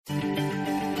Thank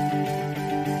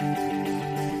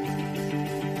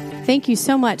you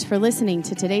so much for listening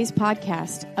to today's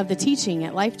podcast of the teaching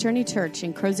at Life Journey Church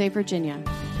in Crozet, Virginia.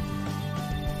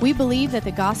 We believe that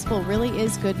the gospel really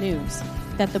is good news,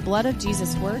 that the blood of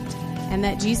Jesus worked, and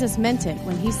that Jesus meant it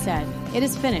when he said, "It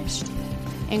is finished."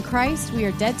 In Christ, we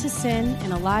are dead to sin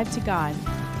and alive to God,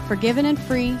 forgiven and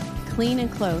free, clean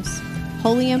and close,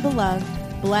 holy and beloved,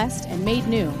 blessed and made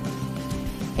new.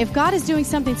 If God is doing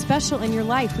something special in your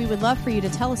life, we would love for you to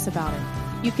tell us about it.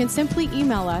 You can simply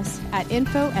email us at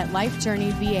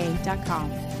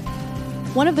info@lifejourneyva.com.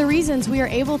 One of the reasons we are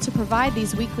able to provide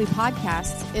these weekly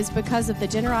podcasts is because of the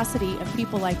generosity of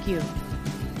people like you.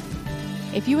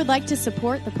 If you would like to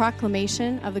support the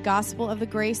proclamation of the gospel of the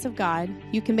grace of God,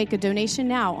 you can make a donation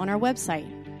now on our website,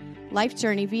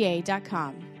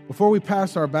 lifejourneyva.com. Before we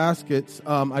pass our baskets,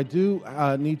 I do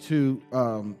need to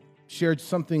share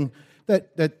something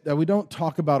that we don't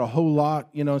talk about a whole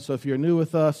lot. So if you're new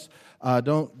with us,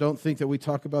 don't think that we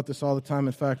talk about this all the time.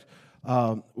 In fact,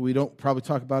 we don't probably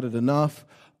talk about it enough.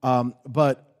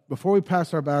 But before we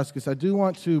pass our baskets, I do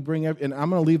want to bring and I'm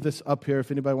going to leave this up here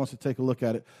if anybody wants to take a look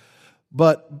at it.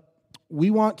 But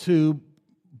we want to,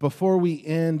 before we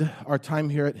end our time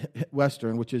here at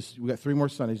Western, which is, we got 3 more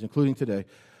Sundays, including today,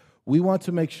 we want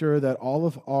to make sure that all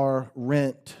of our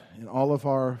rent and all of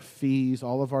our fees,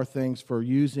 all of our things for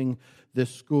using this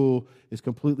school is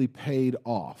completely paid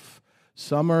off.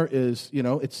 Summer is,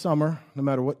 it's summer, no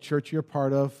matter what church you're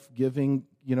part of, giving,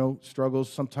 struggles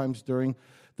sometimes during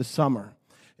the summer.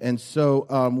 And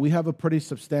so we have a pretty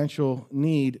substantial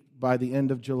need by the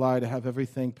end of July to have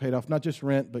everything paid off, not just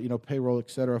rent, but, payroll,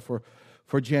 et cetera, for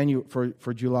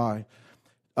July.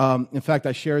 In fact,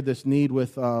 I shared this need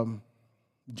with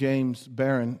James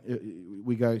Barron,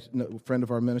 we guys, a friend of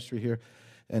our ministry here,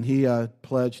 and he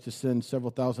pledged to send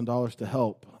several $1,000s to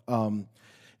help.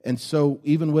 And so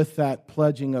even with that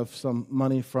pledging of some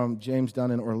money from James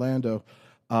down in Orlando,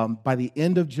 by the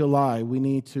end of July, we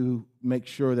need to make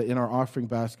sure that in our offering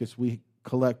baskets, we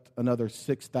collect another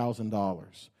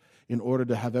 $6,000 in order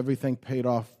to have everything paid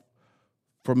off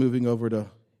for moving over to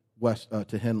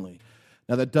Henley.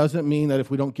 Now, that doesn't mean that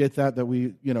if we don't get that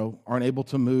we, aren't able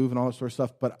to move and all that sort of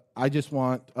stuff, but I just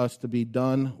want us to be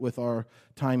done with our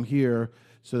time here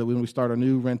so that when we start our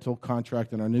new rental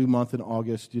contract and our new month in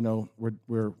August,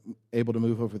 we're able to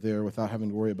move over there without having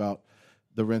to worry about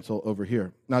the rental over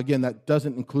here. Now, again,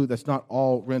 that's not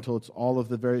all rental. It's all of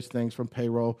the various things from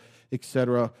payroll, et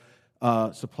cetera,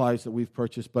 supplies that we've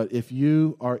purchased. But if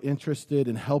you are interested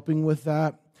in helping with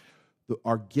that,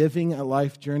 our giving at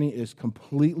Life Journey is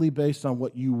completely based on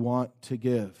what you want to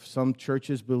give. Some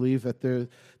churches believe that the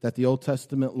Old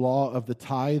Testament law of the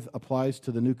tithe applies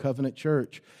to the New Covenant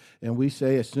church. And we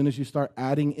say as soon as you start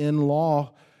adding in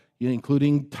law,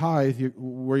 including tithe,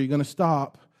 where are you going to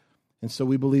stop? And so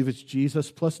we believe it's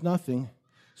Jesus plus nothing.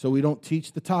 So we don't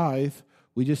teach the tithe.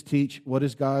 We just teach what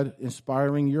is God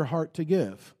inspiring your heart to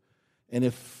give. And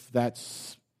if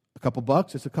that's a couple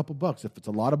bucks, it's a couple bucks. If it's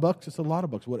a lot of bucks, it's a lot of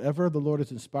bucks. Whatever the Lord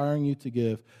is inspiring you to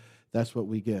give, that's what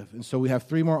we give. And so we have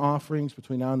 3 more offerings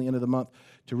between now and the end of the month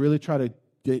to really try to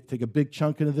take a big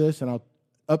chunk into this, and I'll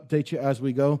update you as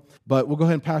we go. But we'll go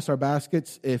ahead and pass our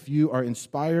baskets. If you are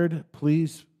inspired,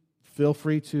 please feel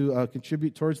free to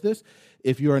contribute towards this.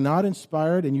 If you are not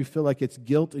inspired and you feel like it's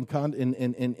guilt and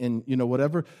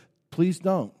whatever, please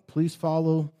don't. Please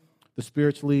follow the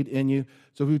Spirit's lead in you.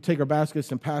 So if we take our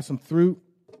baskets and pass them through,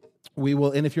 we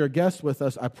will, and if you're a guest with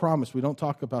us, I promise we don't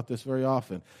talk about this very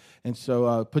often. And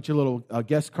so put your little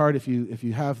guest card if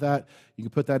you have that. You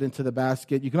can put that into the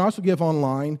basket. You can also give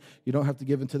online. You don't have to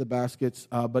give into the baskets.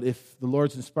 But if the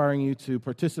Lord's inspiring you to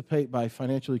participate by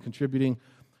financially contributing,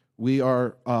 we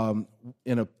are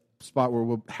in a spot where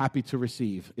we're happy to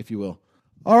receive, if you will.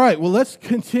 All right, well, let's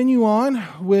continue on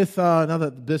with, now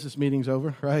that the business meeting's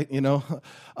over, right,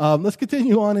 let's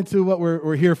continue on into what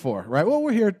we're here for, right? Well,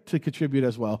 we're here to contribute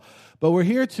as well, but we're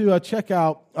here to check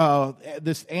out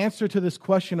this answer to this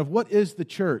question of what is the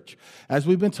church? As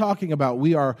we've been talking about,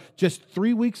 we are just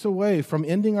 3 weeks away from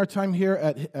ending our time here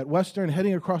at Western,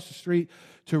 heading across the street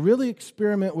to really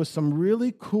experiment with some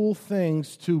really cool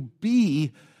things to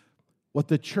be what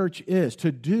the church is,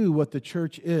 to do what the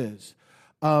church is.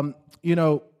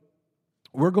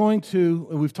 We're going to,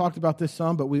 and we've talked about this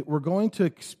some, but we're going to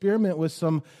experiment with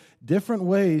some different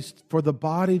ways for the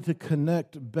body to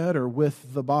connect better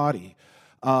with the body.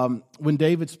 When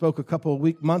David spoke a couple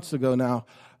of months ago now,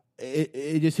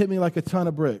 it just hit me like a ton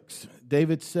of bricks.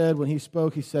 David said when he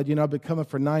spoke, he said, I've been coming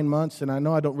for 9 months, and I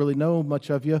know I don't really know much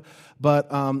of you, but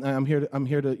I'm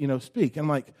here to speak. And I'm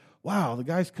like, wow, the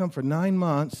guy's come for 9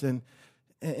 months, and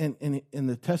And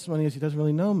the testimony is he doesn't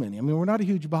really know many. I mean, we're not a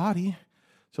huge body.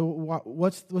 So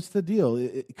what's the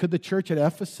deal? Could the church at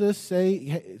Ephesus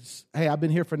say, hey, I've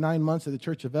been here for 9 months at the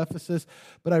church of Ephesus,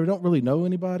 but I don't really know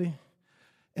anybody?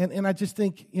 And I just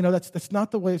think, that's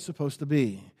not the way it's supposed to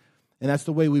be. And that's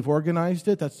the way we've organized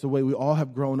it. That's the way we all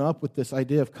have grown up, with this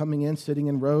idea of coming in, sitting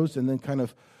in rows, and then kind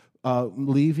of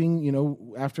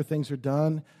leaving, after things are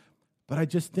done. But I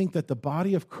just think that the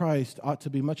body of Christ ought to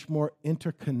be much more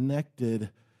interconnected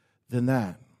than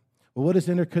that. Well, what does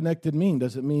interconnected mean?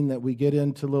 Does it mean that we get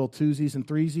into little twosies and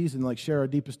threesies and share our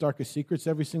deepest, darkest secrets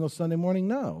every single Sunday morning?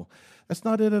 No, that's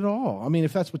not it at all. I mean,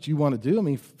 if that's what you want to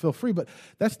do, feel free. But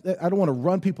I don't want to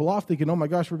run people off thinking, oh my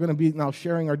gosh, we're going to be now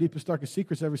sharing our deepest, darkest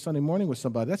secrets every Sunday morning with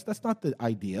somebody. That's not the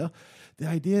idea. The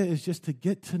idea is just to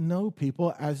get to know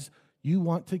people as you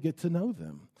want to get to know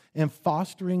them, and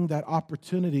fostering that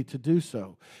opportunity to do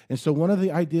so. And so one of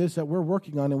the ideas that we're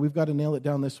working on, and we've got to nail it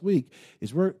down this week,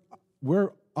 is we're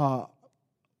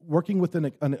working with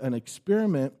an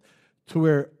experiment to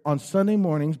where on Sunday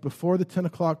mornings before the 10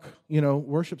 o'clock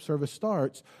worship service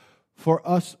starts, for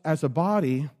us as a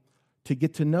body to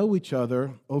get to know each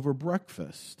other over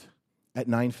breakfast at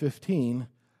 9:15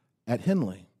 at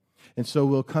Henley. And so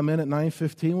we'll come in at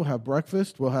 9:15, we'll have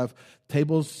breakfast, we'll have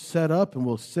tables set up, and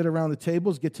we'll sit around the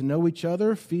tables, get to know each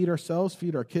other, feed ourselves,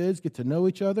 feed our kids, get to know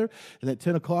each other. And at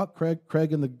 10 o'clock,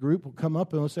 Craig and the group will come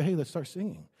up and we'll say, hey, let's start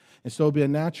singing. And so it'll be a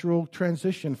natural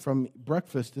transition from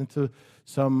breakfast into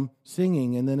some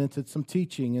singing, and then into some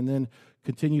teaching, and then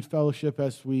continued fellowship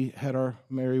as we head our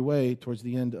merry way towards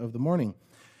the end of the morning.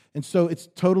 And so it's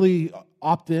totally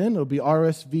opt-in. It'll be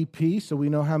RSVP, so we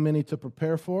know how many to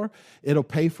prepare for. It'll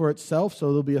pay for itself, so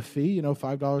there'll be a fee,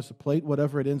 $5 a plate,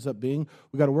 whatever it ends up being.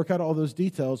 We've got to work out all those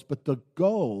details, but the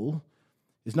goal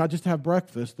is not just to have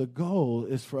breakfast. The goal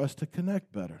is for us to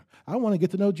connect better. I want to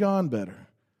get to know John better.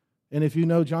 And if you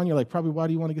know John, you're like, probably, why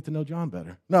do you want to get to know John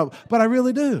better? No, but I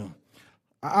really do.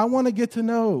 I want to get to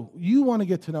know. You want to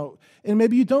get to know. And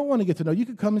maybe you don't want to get to know. You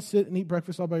could come and sit and eat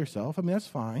breakfast all by yourself. I mean, that's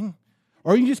fine.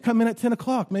 Or you just come in at 10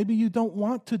 o'clock. Maybe you don't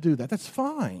want to do that. That's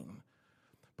fine.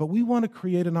 But we want to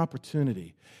create an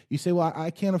opportunity. You say, well,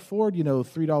 I can't afford,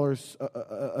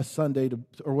 $3 a Sunday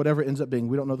or whatever it ends up being.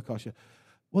 We don't know the cost yet.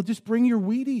 Well, just bring your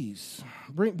Wheaties.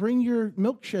 Bring your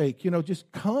milkshake.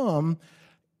 Just come.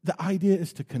 The idea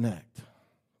is to connect. Does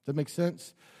that make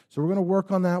sense? So we're going to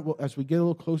work on that. As we get a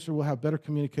little closer, we'll have better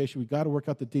communication. We've got to work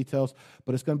out the details,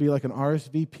 but it's going to be like an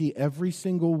RSVP every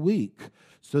single week,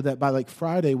 so that by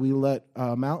Friday, we let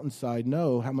Mountainside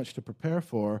know how much to prepare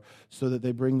for, so that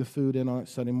they bring the food in on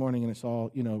Sunday morning and it's all,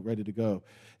 ready to go.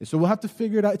 And so we'll have to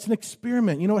figure it out. It's an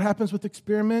experiment. You know what happens with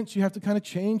experiments? You have to kind of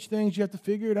change things. You have to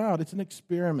figure it out. It's an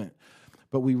experiment.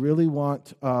 But we really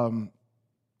want to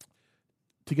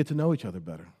get to know each other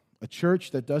better. A church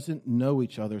that doesn't know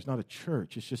each other is not a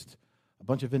church. It's just a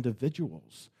bunch of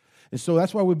individuals. And so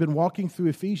that's why we've been walking through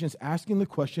Ephesians, asking the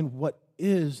question, what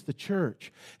is the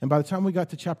church? And by the time we got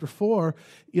to chapter 4,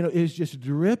 it's just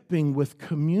dripping with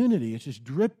community. It's just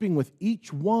dripping with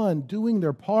each one doing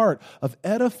their part of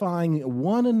edifying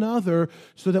one another,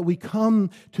 so that we come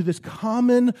to this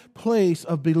common place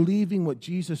of believing what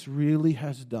Jesus really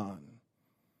has done,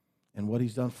 and what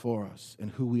he's done for us,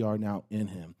 and who we are now in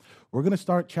him. We're going to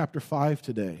start chapter 5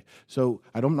 today. So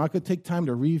I'm not going to take time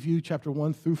to review chapter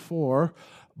 1 through 4,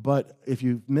 but if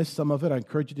you've missed some of it, I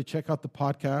encourage you to check out the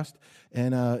podcast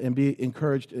and be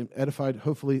encouraged and edified,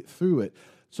 hopefully, through it.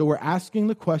 So we're asking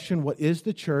the question, what is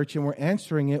the church? And we're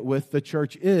answering it with the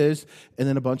church is, and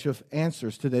then a bunch of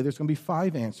answers. Today there's going to be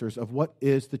 5 answers of what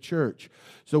is the church.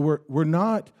 So we're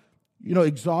not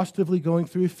exhaustively going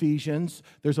through Ephesians.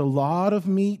 There's a lot of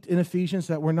meat in Ephesians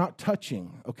that we're not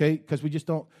touching, okay? Because we just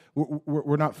don't,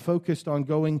 we're not focused on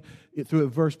going through it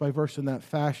verse by verse in that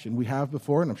fashion. We have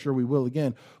before, and I'm sure we will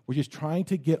again. We're just trying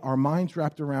to get our minds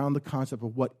wrapped around the concept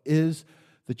of what is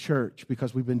the church,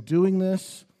 because we've been doing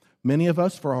this, many of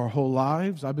us, for our whole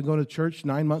lives. I've been going to church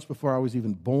 9 months before I was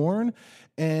even born,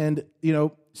 and,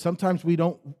 sometimes we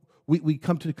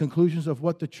come to the conclusions of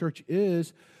what the church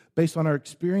is based on our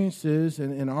experiences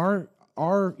and our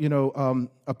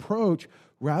approach,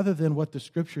 rather than what the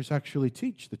Scriptures actually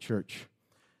teach the church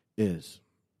is.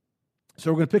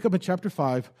 So we're going to pick up in chapter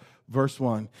 5, verse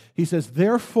 1. He says,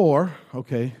 therefore,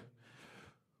 okay,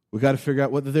 we got to figure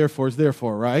out what the therefore is there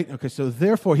for, right? Okay, so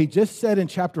therefore, he just said in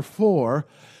chapter 4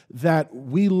 that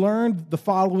we learned the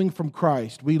following from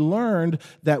Christ. We learned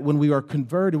that when we are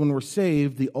converted, when we're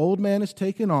saved, the old man is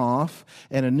taken off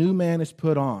and a new man is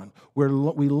put on. We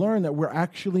learn that we're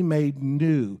actually made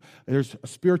new. There's a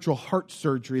spiritual heart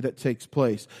surgery that takes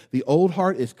place. The old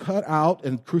heart is cut out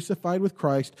and crucified with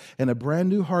Christ, and a brand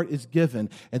new heart is given.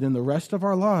 And then the rest of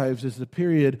our lives is the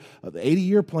period of the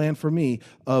 80-year plan for me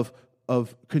of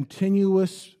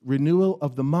continuous renewal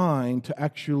of the mind to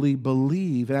actually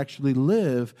believe and actually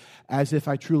live as if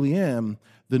I truly am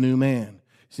the new man.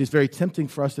 See, it's very tempting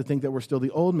for us to think that we're still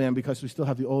the old man because we still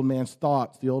have the old man's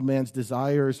thoughts. The old man's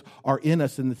desires are in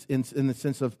us in the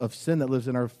sense of sin that lives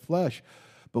in our flesh.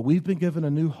 But we've been given a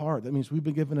new heart. That means we've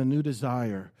been given a new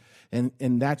desire.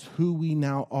 And that's who we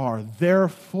now are.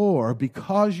 Therefore,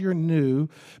 because you're new,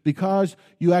 because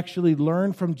you actually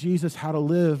learn from Jesus how to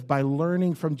live by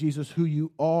learning from Jesus who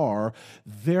you are,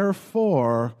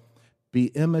 therefore, be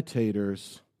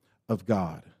imitators of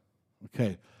God.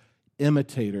 Okay,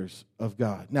 imitators of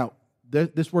God. Now,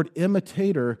 this word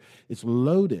imitator is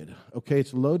loaded, okay?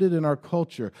 It's loaded in our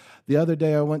culture. The other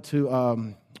day I went to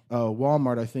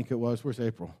Walmart, I think it was. Where's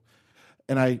April?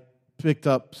 And I picked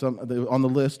up on the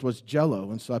list was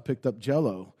Jell-O, and so I picked up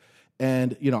Jell-O.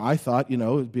 And, I thought, it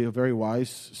would be a very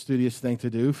wise, studious thing to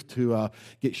do to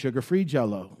get sugar-free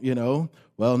Jell-O,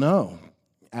 Well, no,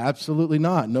 absolutely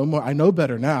not. No more. I know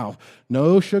better now.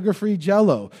 No sugar-free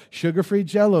Jell-O. Sugar-free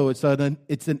Jell-O, it's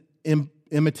an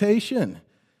imitation.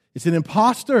 It's an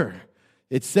imposter.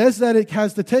 It says that it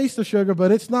has the taste of sugar,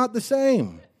 but it's not the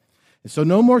same. And so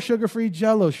no more sugar-free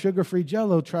Jell-O. Sugar-free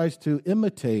Jell-O tries to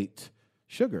imitate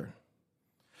sugar.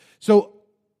 So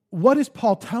what is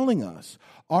Paul telling us?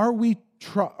 Are we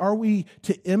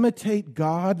to imitate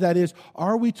God? That is,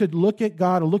 are we to look at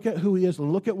God and look at who He is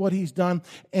and look at what He's done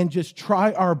and just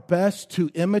try our best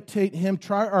to imitate Him,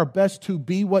 try our best to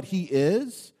be what He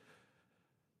is?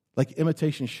 Like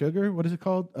imitation sugar? What is it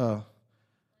called?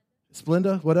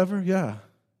 Splenda? Whatever? Yeah.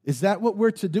 Is that what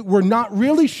we're to do? We're not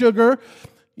really sugar,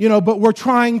 but we're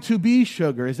trying to be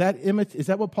sugar. Is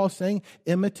that what Paul's saying?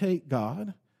 Imitate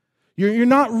God? You're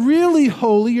not really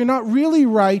holy, you're not really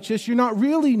righteous, you're not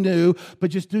really new,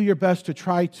 but just do your best to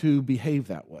try to behave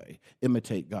that way.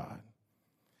 Imitate God.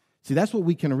 See, that's what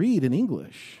we can read in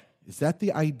English. Is that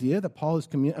the idea that Paul is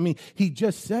he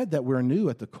just said that we're new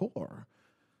at the core.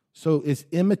 So is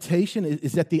imitation,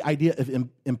 is that the idea of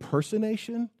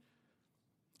impersonation?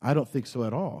 I don't think so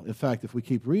at all. In fact, if we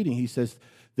keep reading, he says,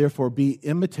 therefore be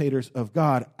imitators of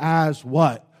God as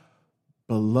what?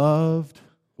 Beloved,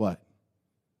 what?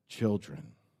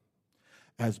 Children.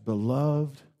 As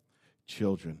beloved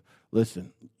children.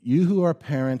 Listen, you who are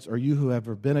parents or you who have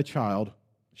ever been a child,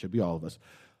 it should be all of us,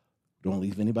 don't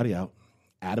leave anybody out.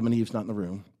 Adam and Eve's not in the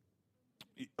room.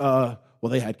 Well,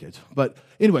 they had kids. But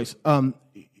anyways,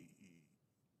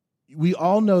 we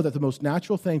all know that the most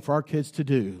natural thing for our kids to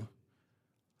do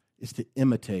is to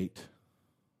imitate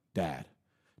dad,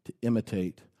 to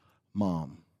imitate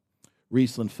mom.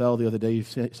 Riesland fell the other day. You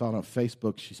saw it on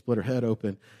Facebook. She split her head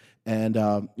open. And,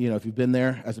 if you've been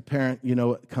there as a parent, you know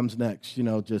what comes next.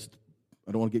 Just,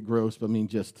 I don't want to get gross, but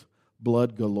just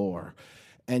blood galore.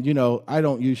 And, I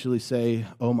don't usually say,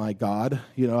 oh, my God.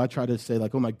 I try to say,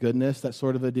 like, oh, my goodness, that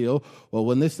sort of a deal. Well,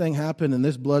 when this thing happened and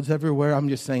this blood's everywhere, I'm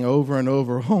just saying over and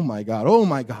over, oh, my God, oh,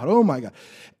 my God, oh, my God.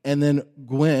 And then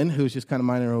Gwen, who's just kind of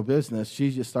minding her own business,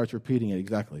 she just starts repeating it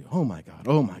exactly. Oh, my God,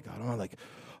 oh, my God. I'm like,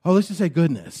 oh, let's just say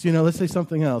goodness. Let's say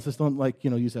something else. Let's don't,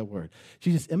 use that word.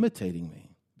 She's just imitating me.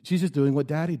 She's just doing what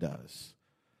Daddy does.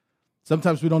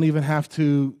 Sometimes we don't even have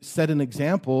to set an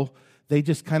example. They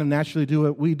just kind of naturally do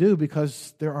what we do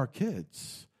because they're our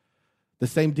kids. The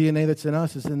same DNA that's in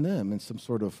us is in them in some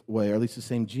sort of way, or at least the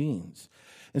same genes.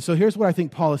 And so here's what I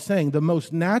think Paul is saying. The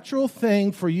most natural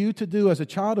thing for you to do as a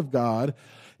child of God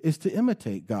is to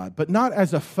imitate God, but not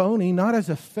as a phony, not as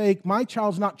a fake. My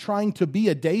child's not trying to be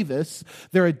a Davis.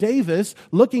 They're a Davis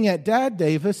looking at Dad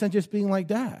Davis and just being like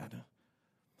Dad.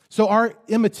 So our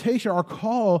imitation, our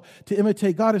call to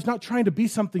imitate God is not trying to be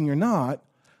something you're not.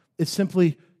 It's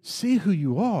simply see who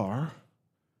you are,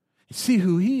 see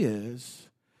who He is,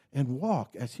 and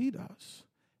walk as He does.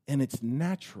 And it's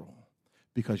natural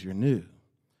because you're new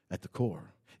at the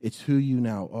core. It's who you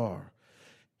now are.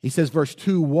 He says, verse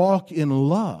 2, walk in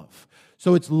love.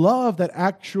 So it's love that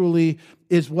actually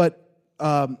is what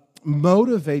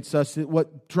motivates us,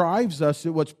 what drives us,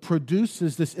 what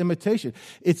produces this imitation.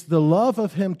 It's the love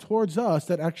of Him towards us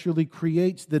that actually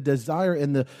creates the desire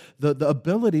and the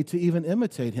ability to even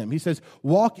imitate Him. He says,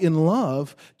 walk in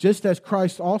love, just as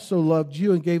Christ also loved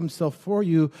you and gave Himself for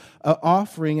you, an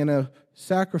offering and a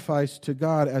sacrifice to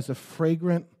God as a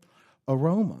fragrant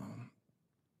aroma.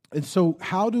 And so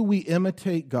how do we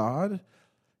imitate God?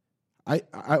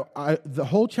 The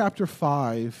whole chapter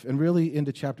 5 and really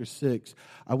into chapter 6,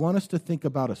 I want us to think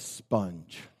about a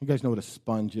sponge. You guys know what a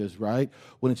sponge is, right?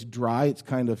 When it's dry, it's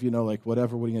kind of, like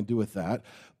whatever, what are you going to do with that?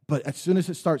 But as soon as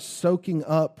it starts soaking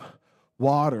up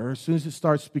water, as soon as it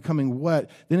starts becoming wet,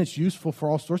 then it's useful for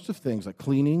all sorts of things like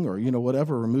cleaning or,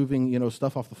 whatever, removing,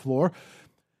 stuff off the floor.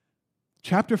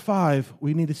 Chapter 5,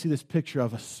 we need to see this picture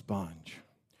of a sponge.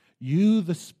 You,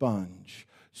 the sponge,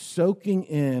 soaking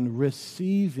in,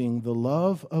 receiving the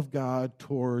love of God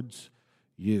towards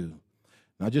you.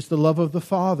 Not just the love of the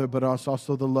Father, but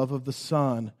also the love of the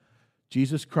Son,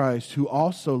 Jesus Christ, who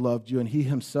also loved you, and he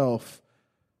himself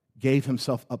gave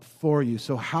himself up for you.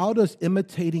 So how does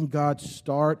imitating God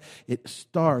start? It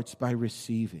starts by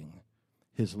receiving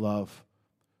his love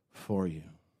for you.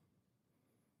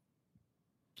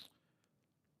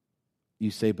 You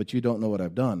say, but you don't know what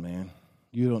I've done, man.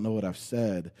 You don't know what I've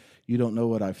said. You don't know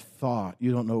what I've thought.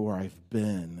 You don't know where I've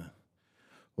been.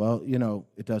 Well,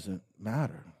 it doesn't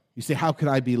matter. You say, how could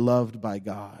I be loved by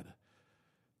God?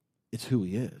 It's who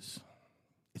he is.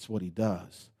 It's what he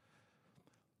does.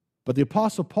 But the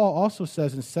Apostle Paul also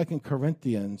says in 2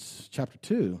 Corinthians chapter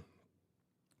 2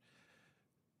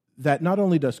 that not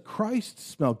only does Christ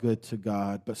smell good to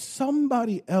God, but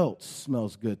somebody else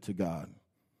smells good to God.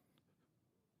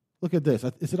 Look at this.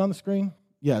 Is it on the screen?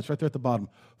 Yeah, it's right there at the bottom.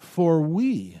 For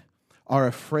we are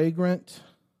a fragrant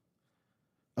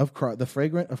of Christ, the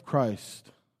fragrant of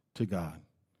Christ to God.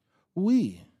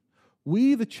 We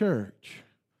the church,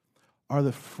 are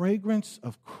the fragrance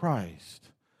of Christ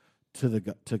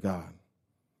to God.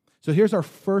 So here's our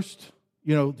first,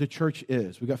 the church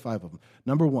is. We got 5 of them.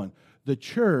 Number 1, the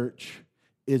church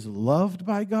is loved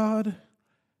by God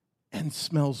and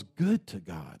smells good to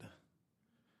God.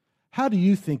 How do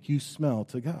you think you smell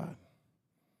to God?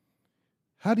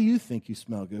 How do you think you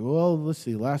smell good? Well, let's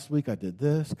see. Last week I did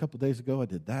this. A couple days ago I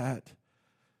did that.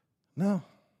 No.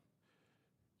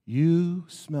 You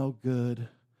smell good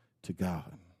to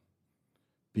God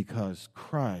because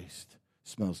Christ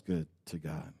smells good to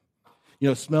God.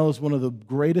 Smell is one of the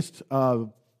greatest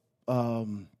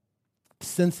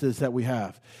senses that we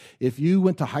have. If you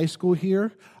went to high school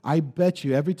here, I bet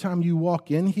you every time you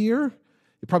walk in here,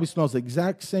 it probably smells the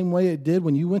exact same way it did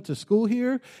when you went to school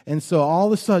here. And so all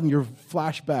of a sudden you're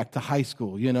flashback to high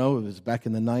school. It was back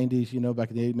in the 90s,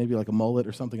 back in the 80s, maybe like a mullet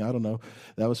or something. I don't know.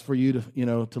 That was for you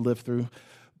to, to live through.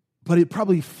 But it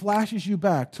probably flashes you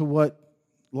back to what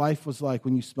life was like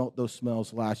when you smelt those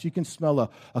smells last. You can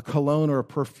smell a cologne or a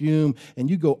perfume, and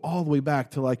you go all the way back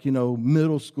to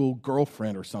middle school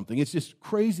girlfriend or something. It's just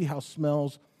crazy how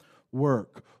smells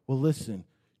work. Well, listen,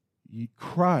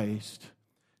 Christ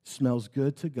smells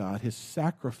good to God. His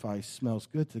sacrifice smells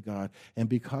good to God. And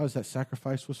because that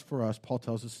sacrifice was for us, Paul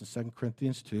tells us in 2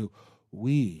 Corinthians 2,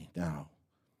 we now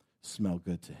smell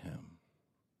good to him.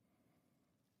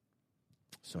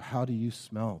 So how do you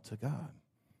smell to God?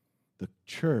 The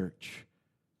church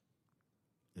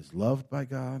is loved by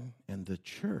God, and the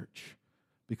church,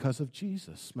 because of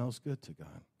Jesus, smells good to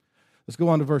God. Let's go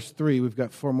on to verse 3. We've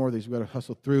got 4 more of these we've got to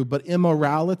hustle through. But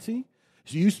immorality,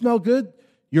 so you smell good,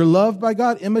 you're loved by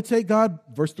God, imitate God.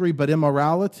 Verse 3, but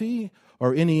immorality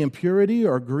or any impurity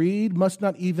or greed must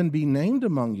not even be named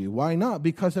among you. Why not?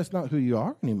 Because that's not who you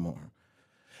are anymore.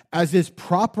 As is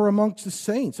proper amongst the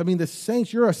saints. I mean, the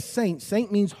saints, you're a saint.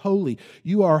 Saint means holy.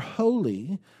 You are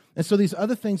holy. And so these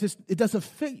other things, it doesn't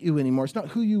fit you anymore. It's not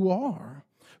who you are.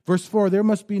 Verse 4, there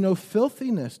must be no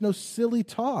filthiness, no silly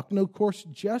talk, no coarse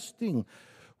jesting,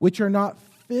 which are not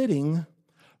fitting,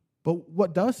 but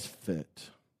what does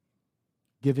fit?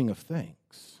 Giving of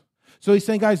thanks. So he's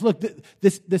saying, guys, look,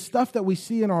 this stuff that we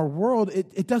see in our world,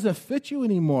 it doesn't fit you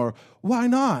anymore. Why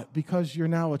not? Because you're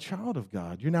now a child of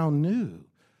God. You're now new.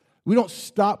 We don't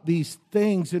stop these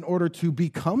things in order to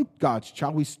become God's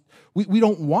child. We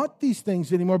don't want these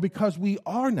things anymore because we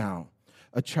are now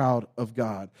a child of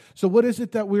God. So what is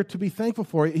it that we're to be thankful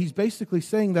for? He's basically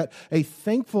saying that a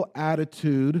thankful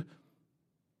attitude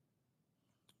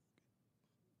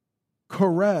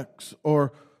corrects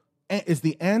or is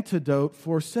the antidote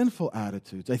for sinful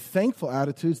attitudes. A thankful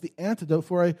attitude is the antidote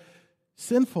for a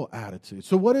sinful attitude.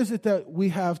 So what is it that we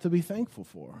have to be thankful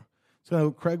for?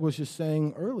 So Craig was just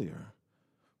saying earlier,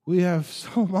 we have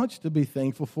so much to be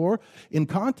thankful for. In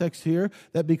context here,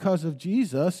 that because of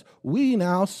Jesus, we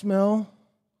now smell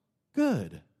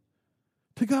good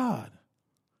to God.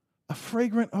 A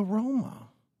fragrant aroma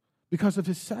because of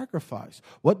his sacrifice.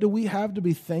 What do we have to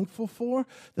be thankful for?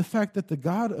 The fact that the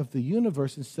God of the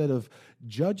universe, instead of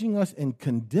judging us and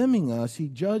condemning us, he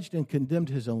judged and condemned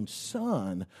his own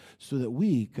son so that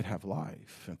we could have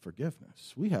life and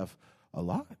forgiveness. We have a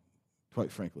lot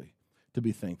quite frankly, to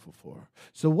be thankful for.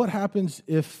 So what happens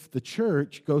if the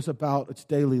church goes about its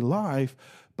daily life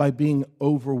by being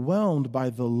overwhelmed by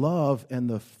the love and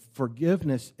the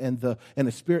forgiveness and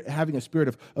a spirit, having a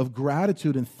spirit of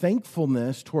gratitude and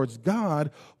thankfulness towards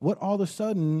God? What all of a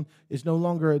sudden is no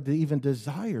longer even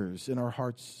desires in our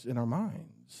hearts, in our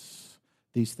minds?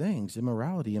 These things: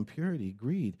 immorality, impurity,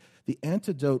 greed. The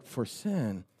antidote for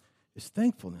sin is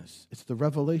thankfulness. It's the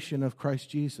revelation of Christ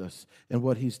Jesus and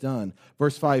what he's done.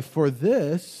 Verse 5, for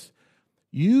this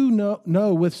you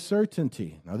know with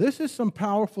certainty. Now, this is some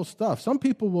powerful stuff. Some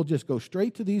people will just go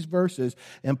straight to these verses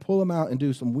and pull them out and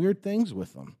do some weird things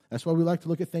with them. That's why we like to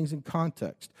look at things in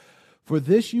context. For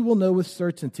this you will know with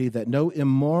certainty that no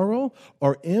immoral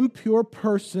or impure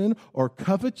person or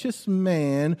covetous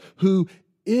man who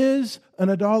is an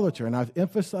idolater, and I've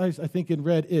emphasized, I think in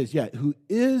red is, who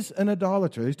is an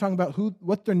idolater. He's talking about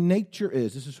what their nature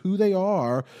is. This is who they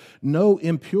are. No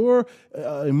impure,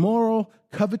 immoral,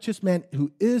 covetous man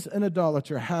who is an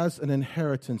idolater has an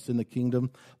inheritance in the kingdom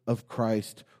of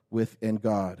Christ within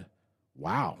God.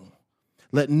 Wow.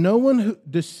 Let no one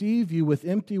deceive you with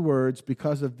empty words,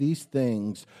 because of these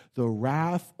things the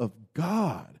wrath of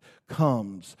God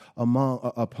comes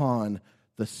upon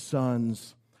the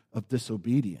sons of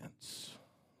disobedience.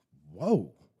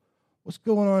 Whoa, what's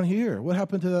going on here? What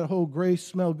happened to that whole grace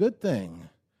smell good thing?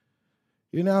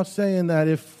 You're now saying that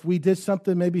if we did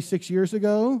something maybe 6 years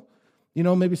ago,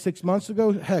 maybe 6 months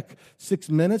ago, heck, 6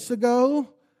 minutes ago,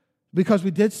 because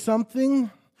we did something,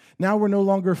 now we're no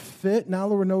longer fit, now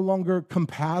we're no longer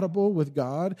compatible with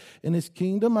God and his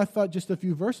kingdom. I thought just a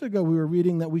few verses ago we were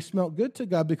reading that we smelled good to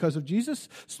God because of Jesus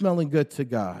smelling good to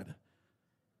God.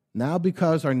 Now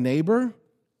because our neighbor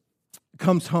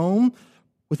comes home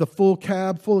with a full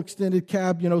extended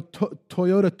cab,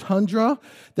 Toyota Tundra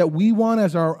that we want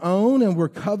as our own, and we're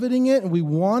coveting it and we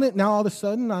want it. Now all of a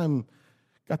sudden I'm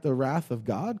got the wrath of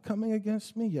God coming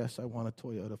against me. Yes, I want a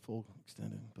Toyota full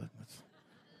extended, but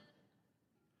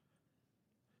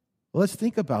let's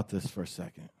think about this for a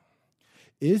second.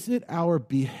 Is it our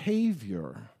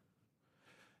behavior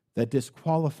that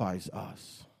disqualifies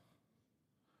us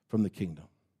from the kingdom?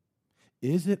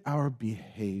 Is it our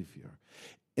behavior?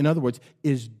 In other words,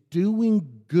 is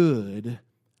doing good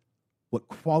what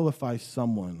qualifies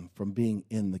someone from being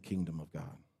in the kingdom of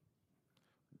God?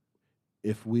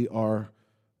 If we are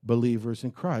believers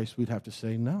in Christ, we'd have to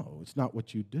say, no, it's not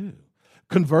what you do.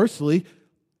 Conversely,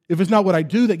 if it's not what I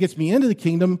do that gets me into the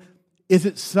kingdom, is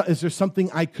there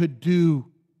something I could do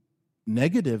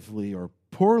negatively or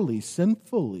poorly,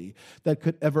 sinfully, that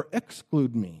could ever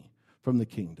exclude me from the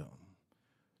kingdom?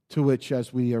 To which,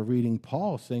 as we are reading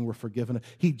Paul saying we're forgiven,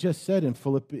 he just said in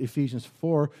Ephesians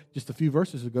 4, just a few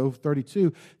verses ago,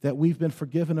 32, that we've been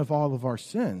forgiven of all of our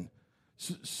sin.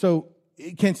 So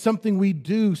can something we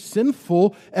do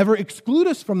sinful ever exclude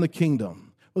us from the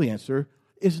kingdom? Well, the answer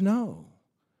is no.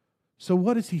 So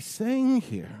what is he saying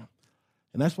here?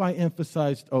 And that's why I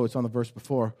emphasized, it's on the verse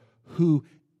before, who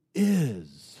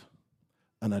is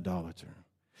an idolater.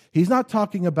 He's not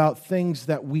talking about things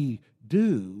that we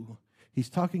do. He's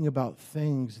talking about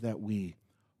things that we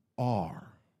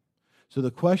are. So the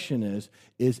question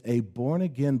is a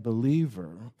born-again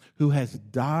believer who has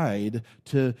died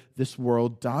to this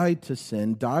world, died to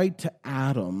sin, died to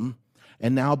Adam,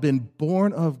 and now been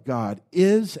born of God,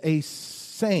 is a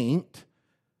saint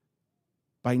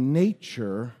by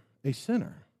nature a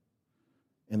sinner?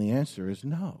 And the answer is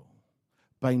no.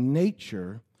 By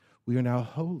nature, we are now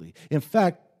holy. In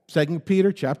fact, 2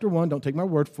 Peter chapter 1, don't take my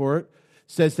word for it,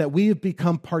 says that we have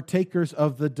become partakers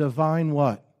of the divine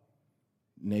what?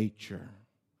 Nature.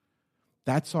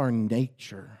 That's our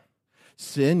nature.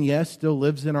 Sin, yes, still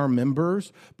lives in our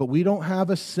members, but we don't have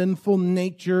a sinful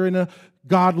nature and a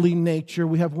godly nature.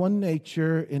 We have one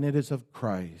nature, and it is of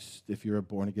Christ, if you're a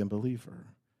born-again believer.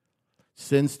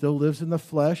 Sin still lives in the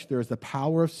flesh. There is the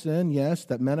power of sin, yes,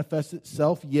 that manifests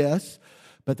itself, yes,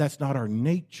 but that's not our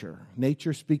nature.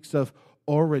 Nature speaks of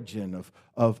origin, of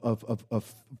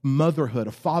motherhood,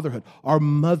 of fatherhood. Our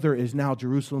mother is now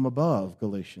Jerusalem above,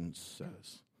 Galatians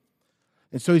says.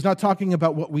 And so he's not talking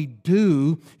about what we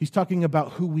do. He's talking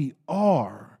about who we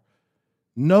are.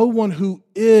 No one who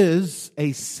is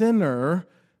a sinner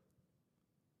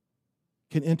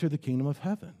can enter the kingdom of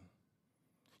heaven.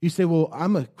 You say, well,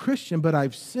 I'm a Christian, but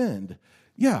I've sinned.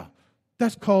 Yeah,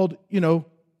 that's called,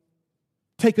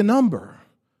 take a number.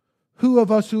 Who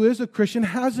of us who is a Christian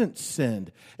hasn't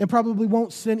sinned and probably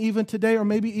won't sin even today or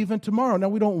maybe even tomorrow? Now,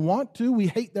 we don't want to. We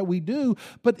hate that we do,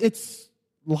 but it's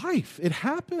life. It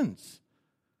happens.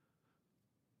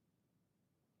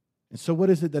 And so what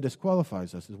is it that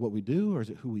disqualifies us? Is it what we do or is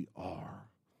it who we are?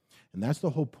 And that's the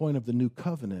whole point of the new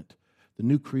covenant the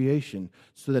new creation,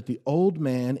 so that the old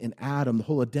man in Adam, the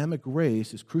whole Adamic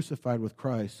race, is crucified with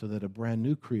Christ, so that a brand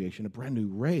new creation, a brand new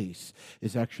race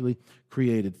is actually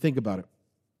created. Think about it.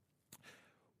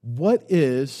 What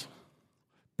is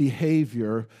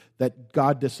behavior that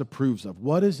God disapproves of?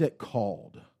 What is it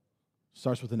called?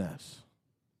 Starts with an S.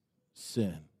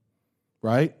 Sin.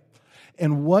 Right?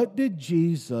 And what did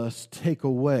Jesus take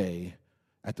away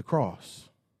at the cross?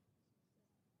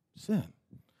 Sin.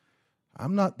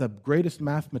 I'm not the greatest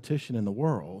mathematician in the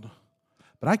world,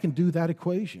 but I can do that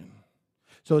equation.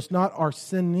 So it's not our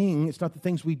sinning, it's not the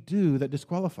things we do that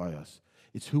disqualify us.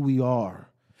 It's who we are.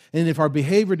 And if our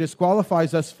behavior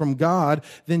disqualifies us from God,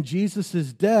 then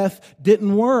Jesus' death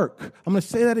didn't work. I'm going to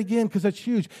say that again because that's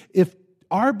huge. If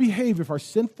our behavior, if our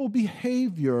sinful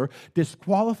behavior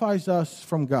disqualifies us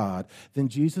from God, then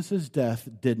Jesus' death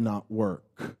did not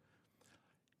work.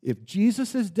 If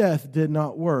Jesus' death did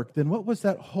not work, then what was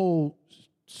that whole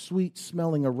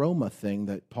sweet-smelling aroma thing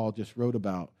that Paul just wrote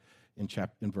about in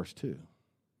verse 2?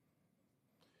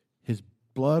 His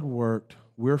blood worked,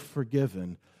 we're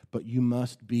forgiven, but you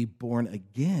must be born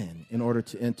again in order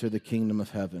to enter the kingdom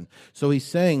of heaven. So he's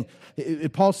saying,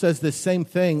 Paul says this same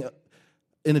thing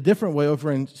in a different way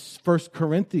over in 1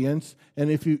 Corinthians. And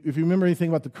if you remember anything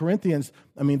about the Corinthians,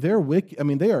 I mean, they're wicked. I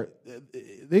mean,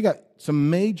 they got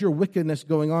some major wickedness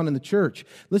going on in the church.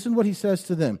 Listen to what he says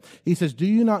to them. He says, do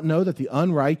you not know that the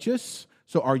unrighteous,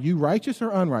 so are you righteous or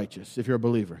unrighteous if you're a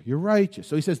believer? You're righteous.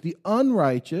 So he says, the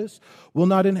unrighteous will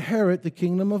not inherit the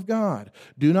kingdom of God.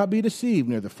 Do not be deceived,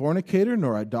 neither fornicator,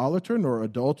 nor idolater, nor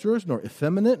adulterers, nor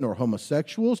effeminate, nor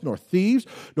homosexuals, nor thieves,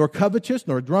 nor covetous,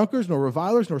 nor drunkards, nor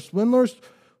revilers, nor swindlers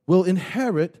will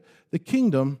inherit the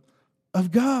kingdom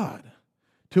of God.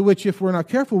 To which, if we're not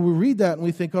careful, we read that and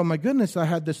we think, oh my goodness, I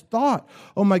had this thought.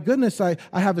 Oh my goodness, I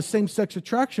have a same-sex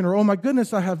attraction. Or oh my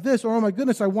goodness, I have this. Or oh my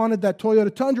goodness, I wanted that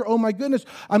Toyota Tundra. Oh my goodness,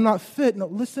 I'm not fit. No,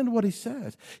 listen to what he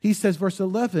says. He says, verse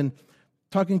 11,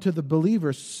 talking to the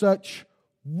believers, such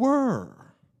were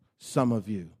some of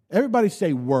you. Everybody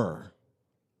say were.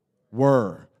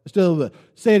 Were. Let's do a little bit.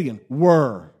 Say it again.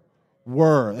 Were.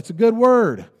 Were. That's a good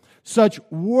word. Such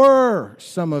were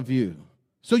some of you.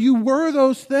 So you were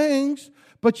those things.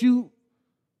 But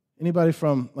anybody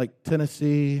from like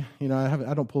Tennessee,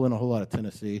 I don't pull in a whole lot of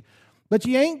Tennessee, but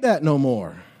you ain't that no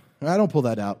more. I don't pull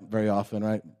that out very often,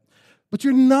 right? But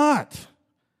you're not.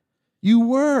 You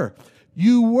were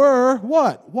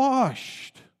what?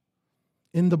 Washed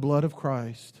in the blood of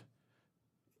Christ.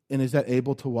 And is that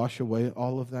able to wash away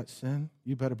all of that sin?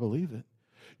 You better believe it.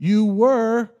 You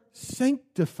were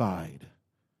sanctified.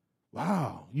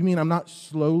 Wow, you mean I'm not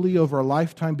slowly over a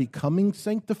lifetime becoming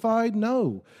sanctified?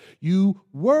 No, you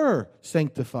were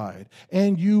sanctified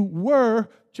and you were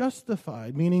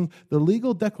justified, meaning the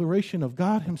legal declaration of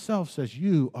God himself says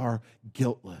you are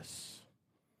guiltless.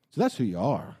 So that's who you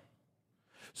are.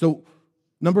 So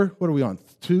what are we on?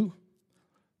 2?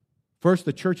 First,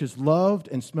 the church is loved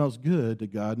and smells good to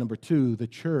God. Number 2, the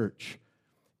church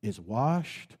is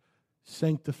washed,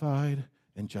 sanctified,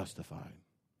 and justified.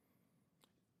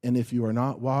 And if you are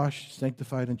not washed,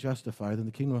 sanctified, and justified, then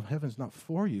the kingdom of heaven is not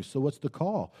for you. So what's the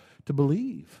call? To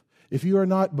believe. If you are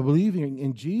not believing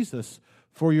in Jesus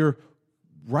for your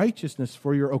righteousness,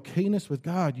 for your okayness with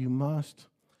God, you must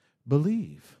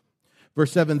believe.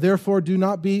 Verse 7, therefore do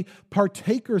not be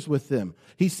partakers with them.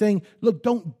 He's saying, look,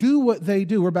 don't do what they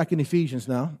do. We're back in Ephesians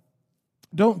now.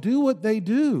 Don't do what they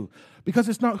do because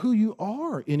it's not who you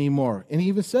are anymore. And he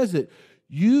even says it.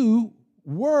 You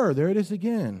were, there it is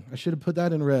again. I should have put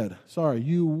that in red. Sorry,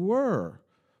 you were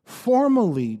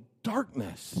formerly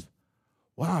darkness.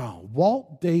 Wow.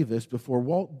 Before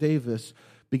Walt Davis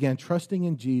began trusting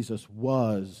in Jesus,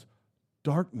 was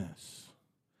darkness.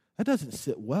 That doesn't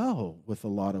sit well with a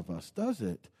lot of us, does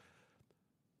it?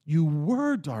 You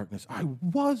were darkness. I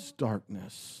was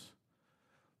darkness.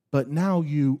 But now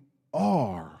you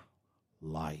are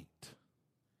light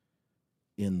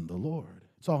in the Lord.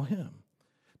 It's all him.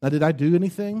 Now, did I do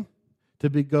anything to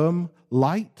become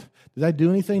light? Did I do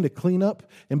anything to clean up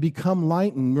and become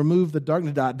light and remove the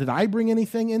darkness? Did I bring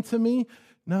anything into me?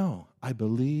 No, I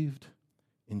believed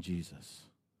in Jesus.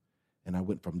 And I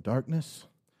went from darkness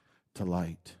to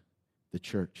light, the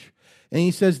church. And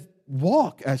he says,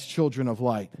 walk as children of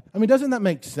light. I mean, doesn't that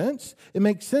make sense? It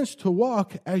makes sense to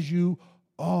walk as you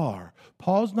are.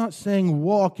 Paul's not saying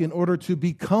walk in order to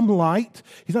become light.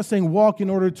 He's not saying walk in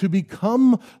order to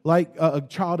become like a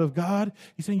child of God.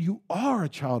 He's saying you are a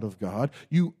child of God.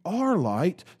 You are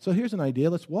light. So here's an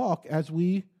idea. Let's walk as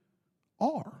we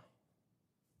are.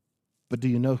 But do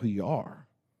you know who you are?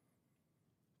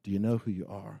 Do you know who you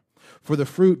are? For the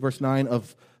fruit, verse 9,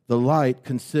 of the light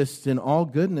consists in all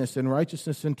goodness and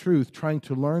righteousness and truth, trying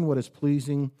to learn what is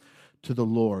pleasing to the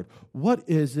Lord. What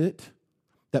is it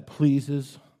that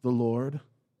pleases the Lord?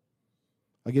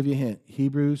 I'll give you a hint.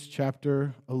 Hebrews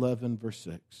chapter 11, verse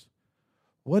 6.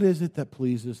 What is it that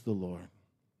pleases the Lord?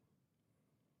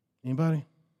 Anybody?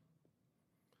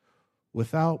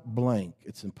 Without blank,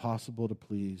 it's impossible to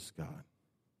please God.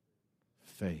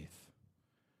 Faith.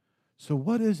 So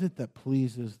what is it that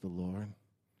pleases the Lord?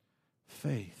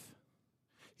 Faith.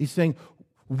 He's saying,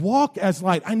 walk as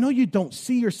light. I know you don't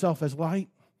see yourself as light.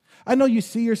 I know you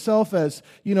see yourself as,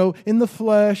 in the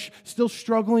flesh, still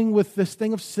struggling with this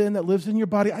thing of sin that lives in your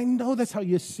body. I know that's how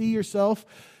you see yourself.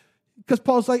 Because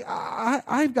Paul's like,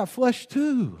 I've got flesh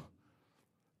too.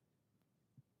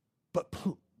 But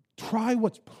try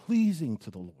what's pleasing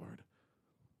to the Lord.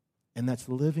 And that's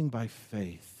living by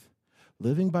faith.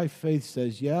 Living by faith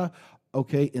says,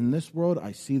 okay, in this world,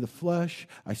 I see the flesh.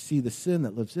 I see the sin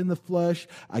that lives in the flesh.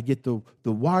 I get the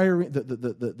wiring,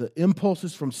 the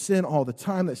impulses from sin all the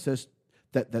time that says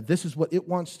that this is what it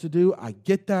wants to do. I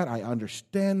get that. I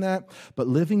understand that. But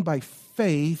living by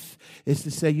faith is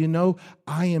to say,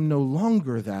 I am no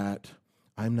longer that.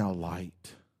 I'm now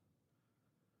light.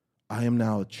 I am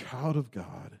now a child of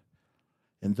God.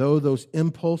 And though those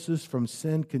impulses from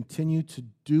sin continue to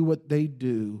do what they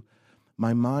do,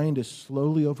 my mind is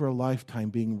slowly over a lifetime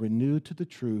being renewed to the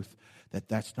truth that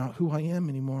that's not who I am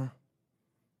anymore.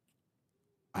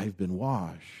 I've been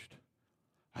washed.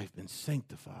 I've been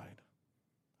sanctified.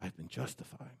 I've been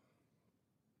justified.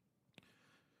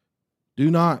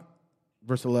 Do not,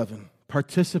 verse 11,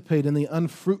 participate in the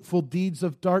unfruitful deeds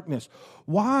of darkness.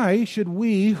 Why should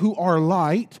we who are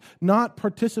light not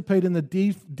participate in the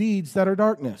deeds that are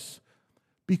darkness?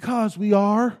 Because we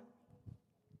are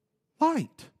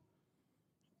light.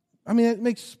 I mean, it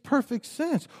makes perfect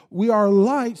sense. We are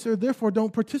light, so therefore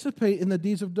don't participate in the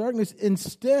deeds of darkness.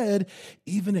 Instead,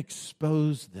 even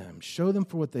expose them. Show them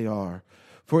for what they are.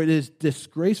 For it is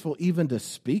disgraceful even to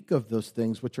speak of those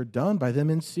things which are done by them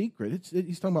in secret.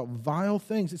 He's talking about vile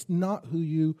things. It's not who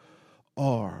you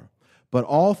are. But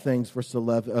all things, verse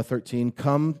 13,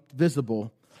 come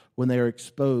visible when they are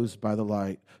exposed by the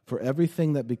light. For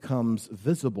everything that becomes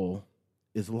visible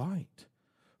is light.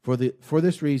 For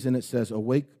this reason it says,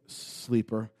 awake,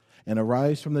 sleeper, and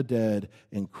arise from the dead,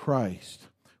 and Christ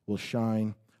will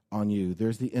shine on you.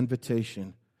 There's the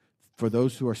invitation for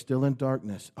those who are still in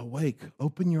darkness. Awake,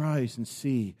 open your eyes and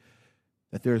see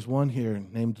that there's one here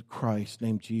named Christ,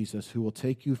 named Jesus, who will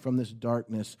take you from this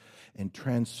darkness and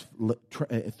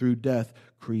through death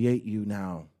create you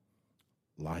now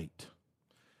light.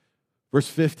 Verse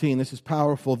 15, this is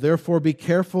powerful. Therefore be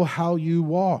careful how you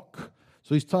walk.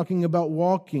 So he's talking about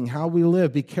walking, how we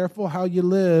live. Be careful how you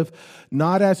live,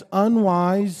 not as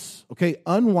unwise. Okay,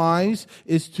 unwise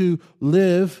is to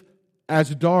live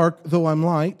as dark, though I'm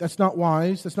light. That's not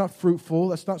wise. That's not fruitful.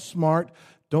 That's not smart.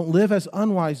 Don't live as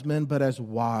unwise men, but as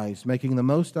wise, making the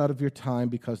most out of your time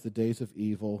because the days of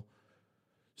evil.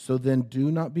 So then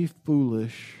do not be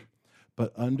foolish,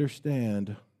 but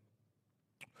understand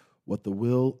what the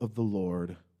will of the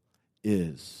Lord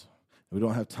is. We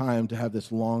don't have time to have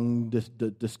this long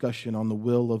discussion on the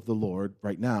will of the Lord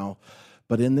right now.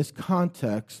 But in this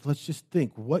context, let's just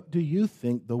think, what do you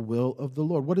think the will of the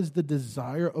Lord? What is the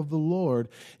desire of the Lord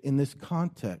in this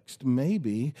context?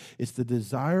 Maybe it's the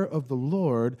desire of the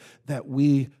Lord that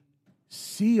we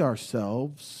see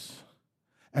ourselves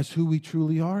as who we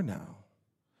truly are now.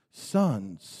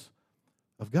 Sons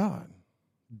of God,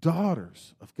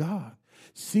 daughters of God.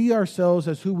 See ourselves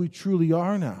as who we truly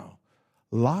are now.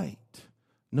 Light,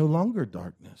 no longer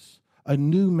darkness. A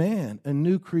new man, a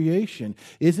new creation.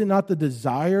 Is it not the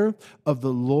desire of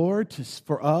the Lord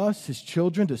for us, His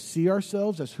children, to see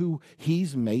ourselves as who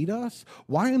He's made us?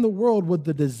 Why in the world would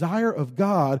the desire of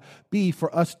God be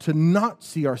for us to not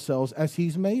see ourselves as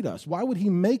He's made us? Why would He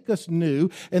make us new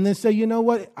and then say, you know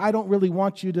what, I don't really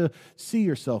want you to see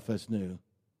yourself as new?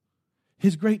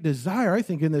 His great desire, I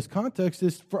think, in this context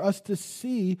is for us to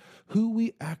see who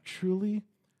we actually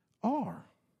are.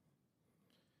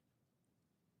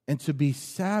 And to be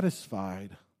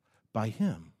satisfied by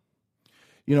Him.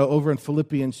 You know, over in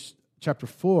Philippians chapter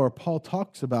 4, Paul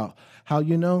talks about how,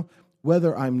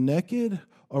 whether I'm naked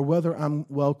or whether I'm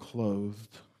well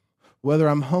clothed, whether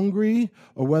I'm hungry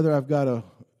or whether I've got a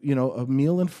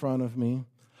meal in front of me,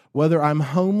 whether I'm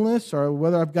homeless or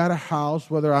whether I've got a house,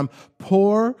 whether I'm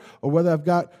poor or whether I've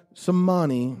got some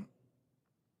money,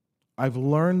 I've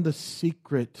learned the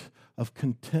secret of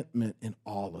contentment in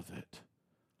all of it.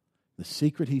 The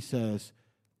secret, he says,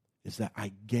 is that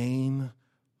I gain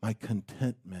my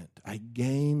contentment. I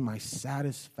gain my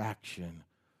satisfaction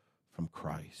from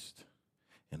Christ.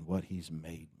 in what he's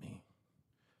made me.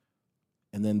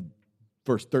 And then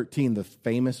verse 13, the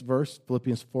famous verse,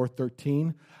 Philippians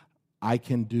 4:13, I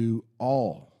can do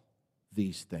all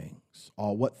these things.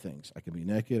 All what things? I can be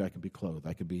naked, I can be clothed,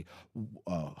 I can be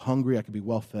hungry, I can be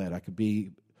well fed,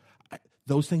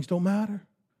 those things don't matter.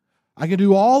 I can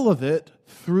do all of it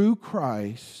through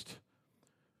Christ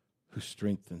who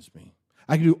strengthens me.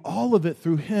 I can do all of it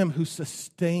through him who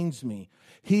sustains me.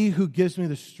 He who gives me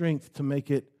the strength to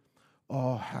make it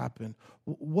all happen.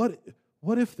 What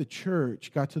if the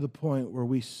church got to the point where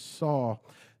we saw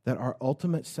that our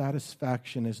ultimate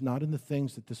satisfaction is not in the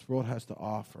things that this world has to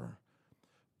offer,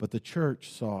 but the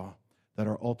church saw that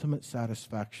our ultimate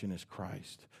satisfaction is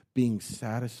Christ, being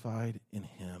satisfied in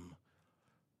him.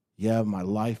 Yeah, my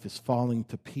life is falling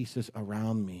to pieces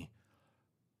around me,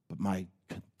 but my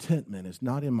contentment is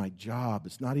not in my job.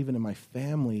 It's not even in my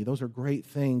family. Those are great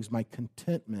things. My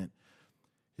contentment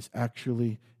is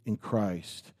actually in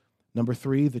Christ. Number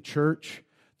 3, the church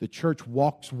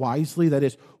walks wisely. That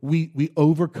is, we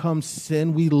overcome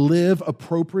sin. We live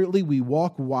appropriately. We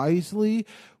walk wisely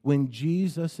when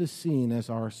Jesus is seen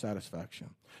as our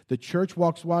satisfaction. The church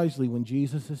walks wisely when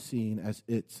Jesus is seen as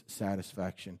its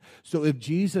satisfaction. So if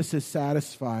Jesus is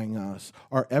satisfying us,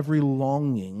 our every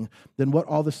longing, then what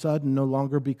all of a sudden no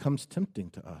longer becomes tempting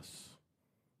to us?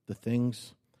 The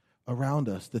things around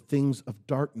us, the things of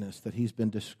darkness that he's been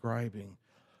describing.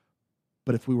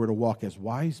 But if we were to walk as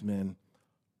wise men,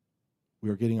 we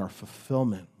are getting our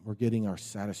fulfillment. We're getting our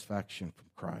satisfaction from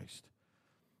Christ.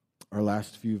 Our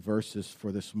last few verses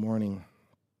for this morning.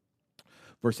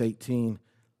 Verse 18,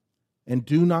 and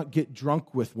do not get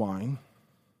drunk with wine,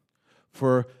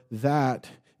 for that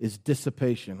is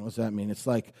dissipation. What does that mean? It's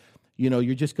like,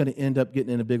 you're just going to end up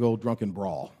getting in a big old drunken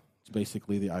brawl. It's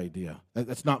basically the idea.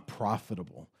 That's not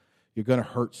profitable. You're going to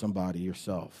hurt somebody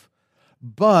yourself.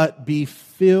 But be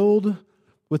filled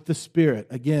with the Spirit.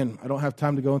 Again, I don't have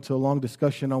time to go into a long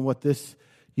discussion on what this,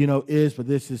 is, but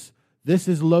this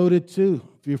is loaded too.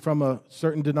 If you're from a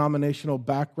certain denominational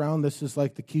background, this is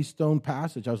like the keystone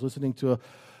passage. I was listening to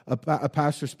a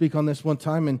pastor speak on this one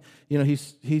time, and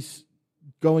he's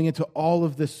going into all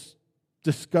of this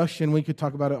discussion. We could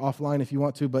talk about it offline if you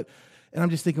want to, and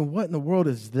I'm just thinking, what in the world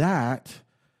is that?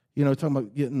 Talking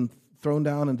about getting thrown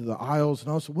down into the aisles,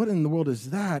 and also, what in the world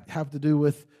does that have to do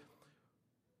with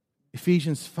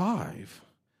Ephesians 5?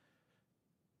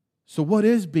 So what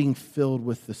is being filled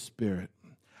with the Spirit?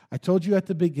 I told you at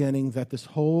the beginning that this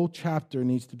whole chapter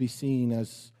needs to be seen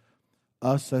as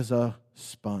us as a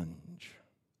sponge.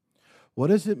 What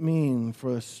does it mean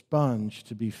for a sponge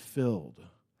to be filled?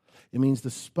 It means the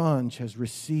sponge has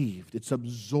received, it's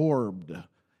absorbed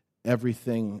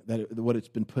everything what it's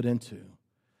been put into.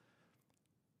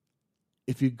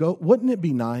 If you go, wouldn't it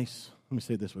be nice, let me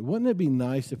say it this way, wouldn't it be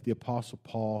nice if the Apostle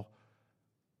Paul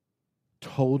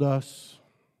told us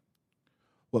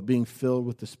what being filled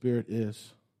with the Spirit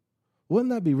is?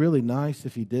 Wouldn't that be really nice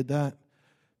if he did that?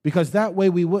 Because that way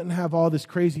we wouldn't have all this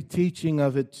crazy teaching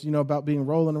of it, about being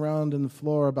rolling around in the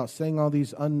floor, about saying all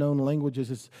these unknown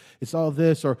languages. It's all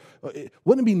this. Or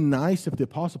wouldn't it be nice if the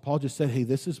Apostle Paul just said, hey,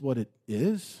 this is what it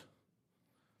is?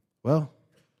 Well,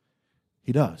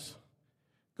 he does.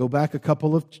 Go back a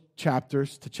couple of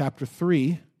chapters to chapter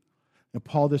 3, and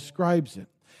Paul describes it.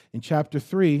 In chapter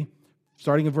 3,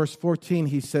 starting in verse 14,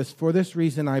 he says, for this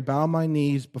reason I bow my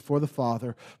knees before the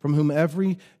Father, from whom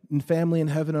every family in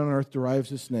heaven and on earth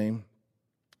derives its name,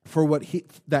 for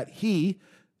that he,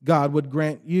 God, would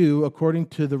grant you, according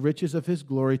to the riches of his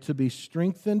glory, to be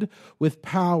strengthened with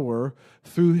power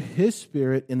through his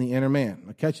Spirit in the inner man.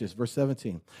 Now catch this, verse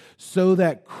 17. So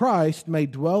that Christ may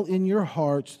dwell in your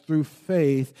hearts through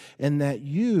faith, and that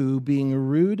you, being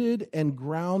rooted and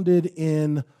grounded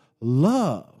in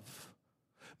love,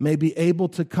 may be able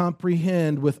to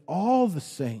comprehend with all the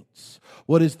saints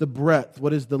what is the breadth,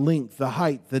 what is the length, the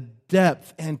height, the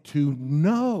depth, and to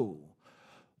know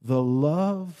the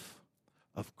love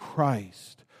of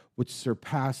Christ, which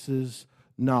surpasses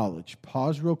knowledge.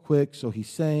 Pause real quick. So he's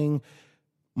saying,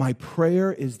 my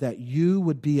prayer is that you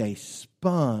would be a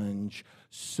sponge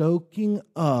soaking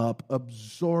up,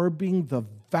 absorbing the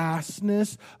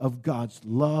vastness of God's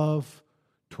love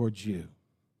towards you.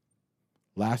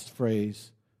 Last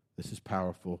phrase. This is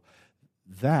powerful.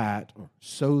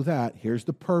 So that, here's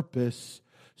the purpose,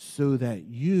 so that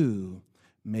you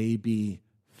may be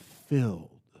filled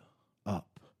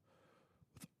up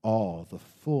with all the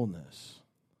fullness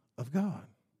of God.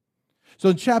 So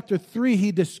in chapter 3,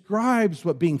 he describes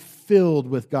what being filled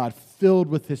with God, filled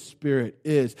with his Spirit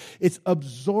is. It's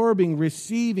absorbing,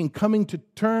 receiving, coming to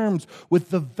terms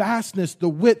with the vastness, the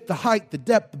width, the height, the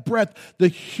depth, the breadth, the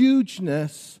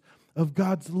hugeness of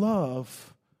God's love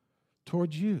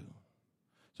towards you.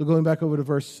 So going back over to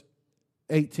verse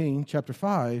 18, chapter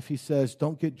 5, he says,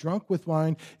 don't get drunk with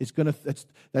wine. That's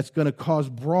going to cause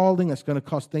brawling. That's going to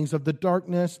cause things of the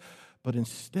darkness. But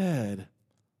instead,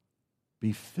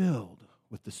 be filled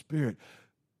with the Spirit.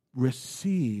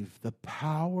 Receive the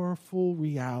powerful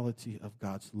reality of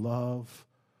God's love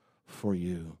for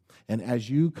you. And as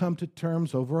you come to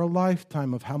terms over a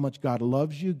lifetime of how much God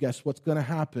loves you, guess what's going to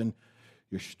happen?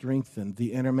 You're strengthened.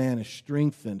 The inner man is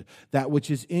strengthened. That which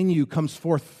is in you comes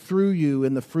forth through you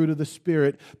in the fruit of the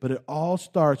Spirit. But it all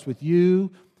starts with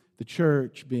you, the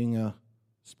church, being a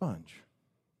sponge.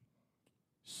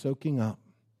 Soaking up,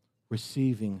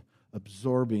 receiving,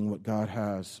 absorbing what God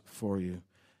has for you.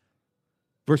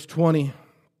 Verse 20.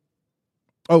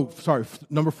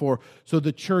 Number 4. So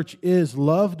the church is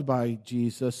loved by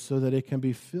Jesus so that it can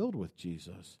be filled with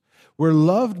Jesus. We're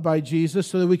loved by Jesus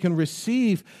so that we can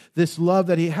receive this love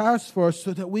that He has for us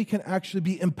so that we can actually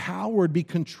be empowered, be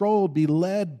controlled, be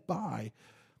led by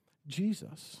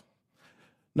Jesus.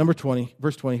 Number 20,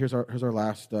 verse 20, here's our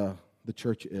last, the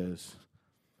church is.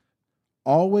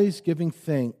 Always giving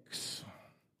thanks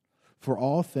for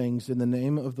all things in the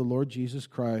name of the Lord Jesus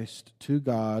Christ to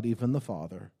God, even the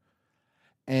Father,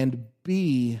 and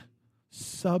be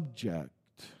subject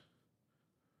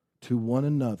to one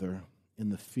another in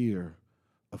the fear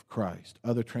of Christ.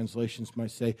 Other translations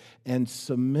might say, and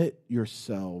submit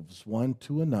yourselves one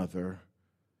to another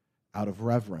out of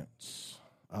reverence,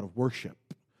 out of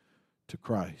worship to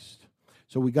Christ.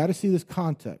 So we got to see this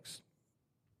context.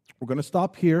 We're going to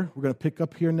stop here. We're going to pick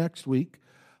up here next week.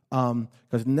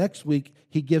 Because next week,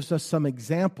 he gives us some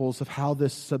examples of how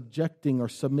this subjecting or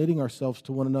submitting ourselves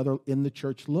to one another in the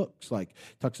church looks like.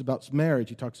 He talks about marriage.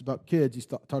 He talks about kids. He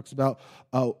talks about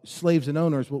slaves and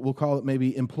owners. We'll call it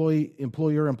maybe employer,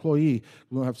 employee.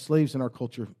 We don't have slaves in our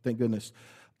culture, thank goodness.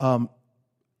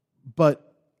 But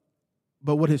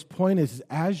what his point is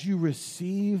as you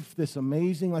receive this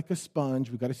amazing, like a sponge,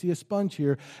 we've got to see a sponge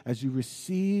here, as you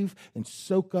receive and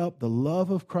soak up the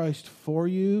love of Christ for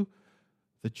you,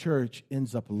 the church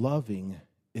ends up loving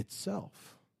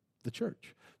itself. The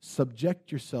church.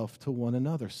 Subject yourself to one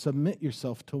another. Submit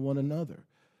yourself to one another.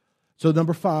 So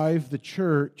number 5, the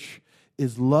church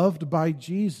is loved by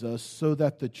Jesus so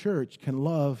that the church can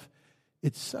love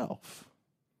itself.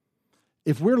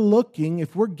 If we're looking,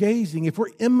 if we're gazing, if we're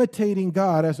imitating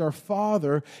God as our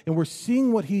Father, and we're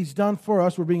seeing what He's done for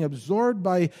us, we're being absorbed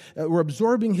we're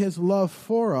absorbing His love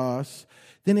for us,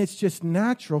 then it's just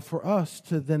natural for us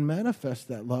to then manifest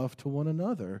that love to one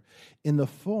another in the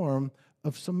form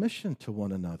of submission to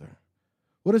one another.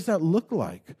 What does that look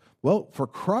like? Well, for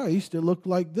Christ, it looked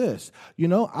like this.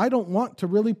 I don't want to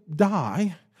really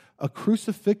die a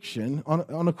crucifixion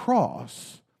on a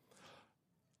cross,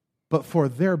 but for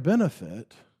their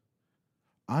benefit,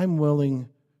 I'm willing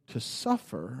to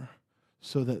suffer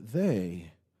so that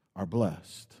they are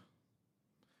blessed.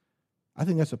 I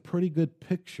think that's a pretty good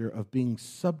picture of being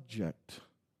subject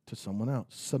to someone else,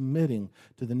 submitting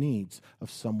to the needs of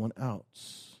someone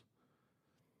else.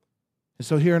 And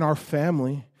so here in our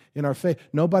family, in our faith,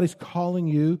 nobody's calling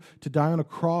you to die on a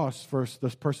cross for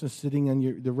this person sitting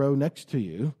in the row next to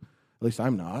you. At least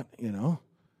I'm not,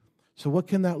 So what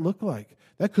can that look like?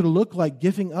 That could look like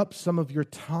giving up some of your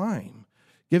time,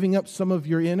 giving up some of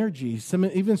your energy,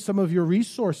 even some of your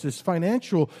resources,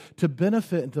 financial, to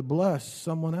benefit and to bless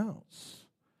someone else.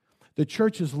 The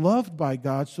church is loved by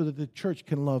God so that the church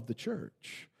can love the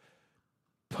church,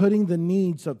 putting the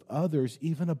needs of others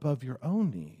even above your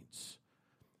own needs.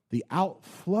 The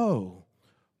outflow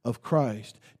of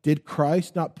Christ. Did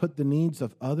Christ not put the needs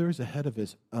of others ahead of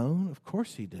His own? Of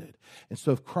course He did. And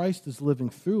so if Christ is living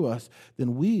through us,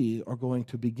 then we are going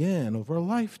to begin over a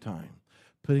lifetime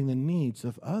putting the needs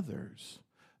of others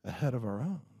ahead of our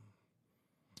own.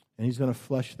 And He's going to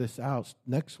flesh this out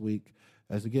next week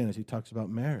as He talks about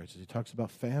marriage, as He talks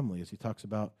about family, as He talks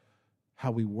about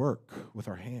how we work with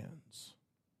our hands.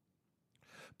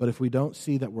 But if we don't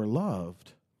see that we're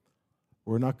loved,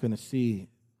 we're not going to see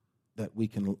that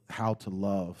how to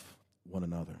love one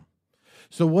another.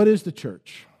 So what is the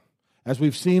church? As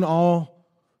we've seen all,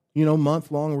 month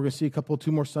long, we're going to see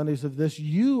two more Sundays of this.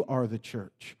 You are the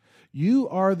church. You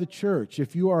are the church.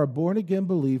 If you are a born-again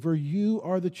believer, you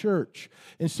are the church.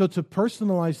 And so to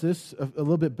personalize this a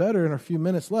little bit better in our few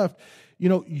minutes left,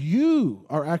 you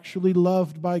are actually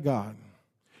loved by God.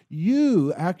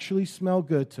 You actually smell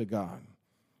good to God,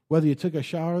 whether you took a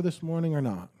shower this morning or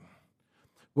not.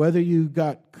 Whether you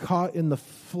got caught in the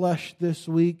flesh this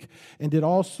week and did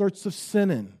all sorts of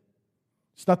sinning.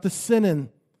 It's not the sinning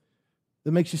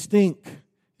that makes you stink.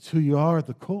 It's who you are at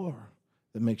the core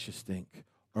that makes you stink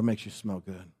or makes you smell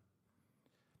good.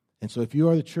 And so if you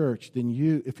are the church, then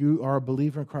if you are a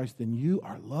believer in Christ, then you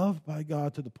are loved by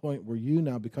God to the point where you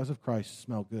now, because of Christ,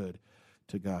 smell good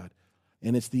to God.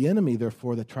 And it's the enemy,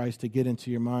 therefore, that tries to get into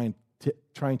your mind,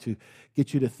 trying to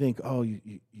get you to think, oh,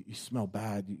 you smell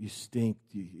bad, you stink,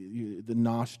 the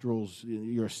nostrils,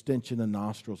 you're a stench in the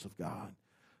nostrils of God.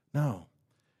 No,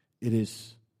 it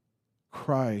is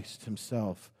Christ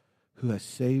himself who has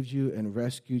saved you and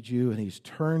rescued you, and he's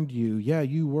turned you. Yeah,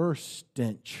 you were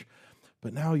stench,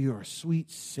 but now you are a sweet,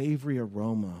 savory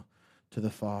aroma to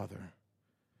the Father.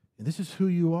 And this is who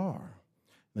you are.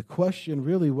 The question,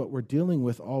 really, what we're dealing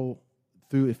with all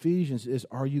through Ephesians is,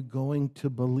 are you going to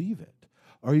believe it?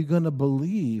 Are you going to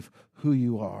believe who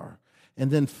you are?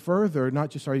 And then further, not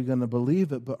just are you going to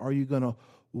believe it, but are you going to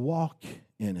walk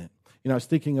in it? You know, I was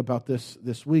thinking about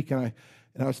this week, and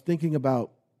I was thinking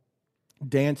about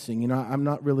dancing. You know, I'm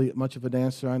not really much of a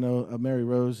dancer. I know Mary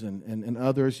Rose and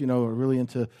others, you know, are really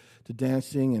into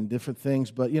dancing and different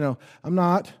things. But, you know, I'm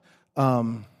not.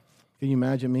 Can you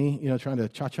imagine me, you know, trying to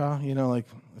cha-cha? You know, like,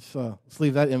 let's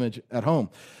leave that image at home.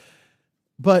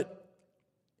 But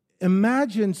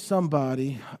imagine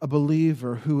somebody, a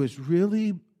believer, who is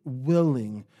really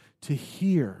willing to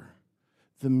hear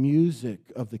the music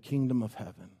of the kingdom of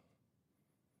heaven.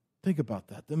 Think about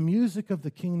that. The music of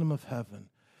the kingdom of heaven.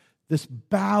 This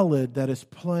ballad that is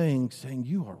playing, saying,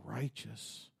 you are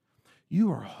righteous.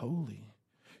 You are holy.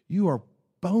 You are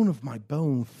bone of my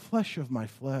bone, flesh of my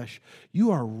flesh.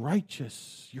 You are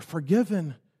righteous. You're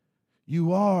forgiven.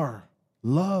 You are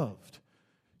loved.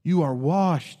 You are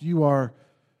washed. You are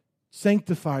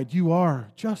sanctified. You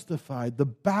are justified. The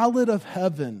ballad of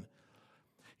heaven.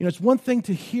 You know, it's one thing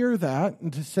to hear that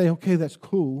and to say, okay, that's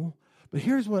cool. But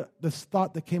here's what this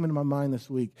thought that came into my mind this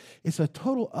week. It's a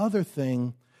total other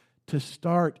thing to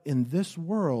start in this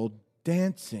world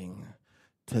dancing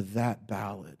to that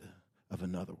ballad of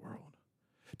another world.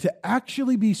 To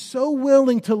actually be so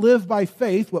willing to live by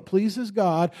faith, what pleases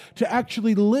God, to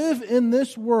actually live in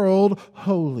this world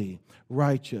holy,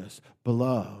 righteous,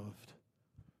 beloved,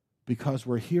 because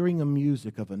we're hearing the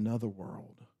music of another world.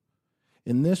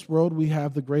 In this world, we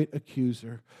have the great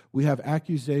accuser. We have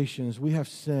accusations. We have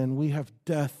sin. We have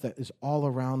death that is all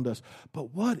around us.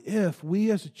 But what if we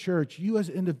as a church, you as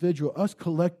an individual, us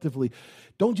collectively,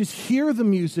 don't just hear the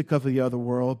music of the other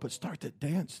world, but start to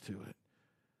dance to it?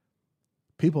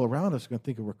 People around us are going to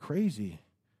think we're crazy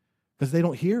because they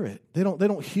don't hear it. They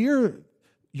don't hear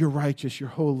you're righteous, you're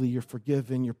holy, you're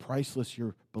forgiven, you're priceless,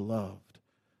 you're beloved.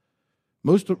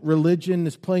 Most religion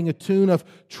is playing a tune of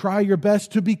try your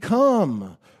best to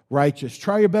become righteous.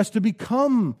 Try your best to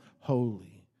become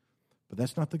holy. But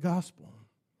that's not the gospel.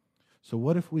 So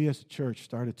what if we as a church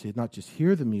started to not just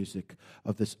hear the music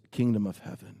of this kingdom of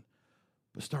heaven,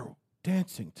 but start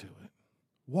dancing to it,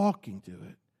 walking to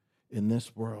it in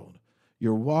this world?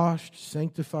 You're washed,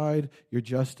 sanctified, you're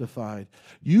justified.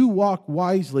 You walk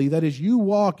wisely, that is, you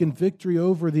walk in victory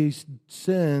over these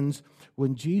sins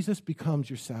when Jesus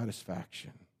becomes your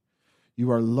satisfaction.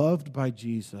 You are loved by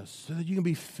Jesus so that you can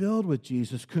be filled with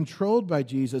Jesus, controlled by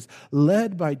Jesus,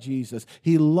 led by Jesus.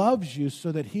 He loves you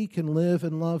so that he can live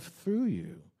and love through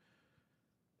you.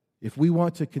 If we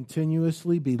want to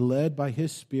continuously be led by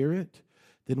his Spirit,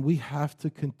 then we have to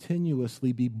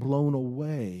continuously be blown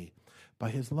away by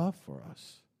his love for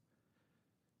us.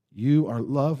 You are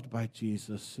loved by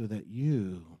Jesus so that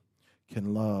you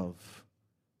can love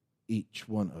each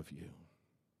one of you.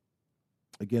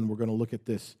 Again, we're going to look at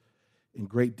this in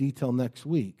great detail next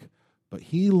week, but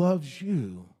he loves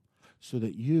you so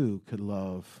that you could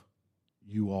love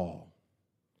you all.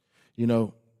 You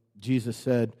know, Jesus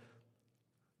said,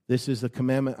 this is the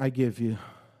commandment I give you,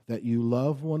 that you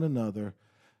love one another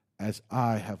as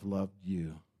I have loved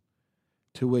you.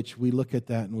 To which we look at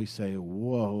that and we say,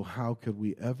 whoa, how could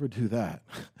we ever do that?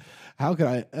 How could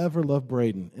I ever love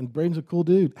Braden? And Braden's a cool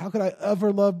dude. How could I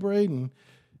ever love Braden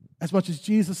as much as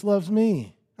Jesus loves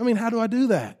me? I mean, how do I do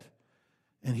that?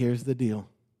 And here's the deal.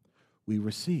 We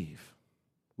receive.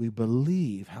 We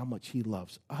believe how much he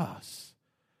loves us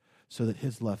so that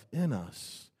his love in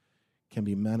us can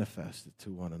be manifested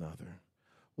to one another.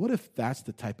 What if that's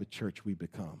the type of church we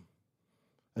become?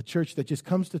 A church that just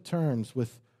comes to terms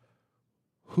with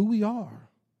who we are,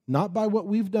 not by what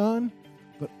we've done,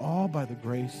 but all by the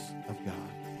grace of God.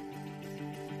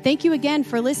 Thank you again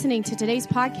for listening to today's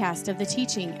podcast of the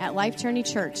teaching at Life Journey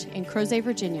Church in Crozet,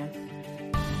 Virginia.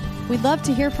 We'd love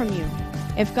to hear from you.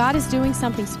 If God is doing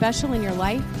something special in your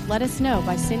life, let us know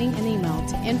by sending an email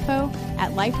to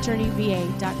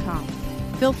info@lifejourneyva.com.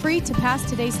 Feel free to pass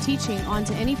today's teaching on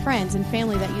to any friends and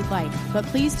family that you'd like, but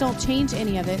please don't change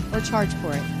any of it or charge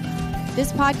for it.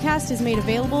 This podcast is made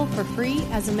available for free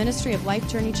as a ministry of Life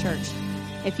Journey Church.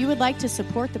 If you would like to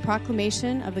support the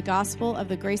proclamation of the gospel of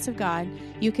the grace of God,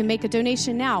 you can make a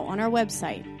donation now on our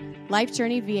website,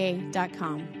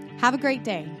 lifejourneyva.com. Have a great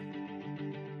day.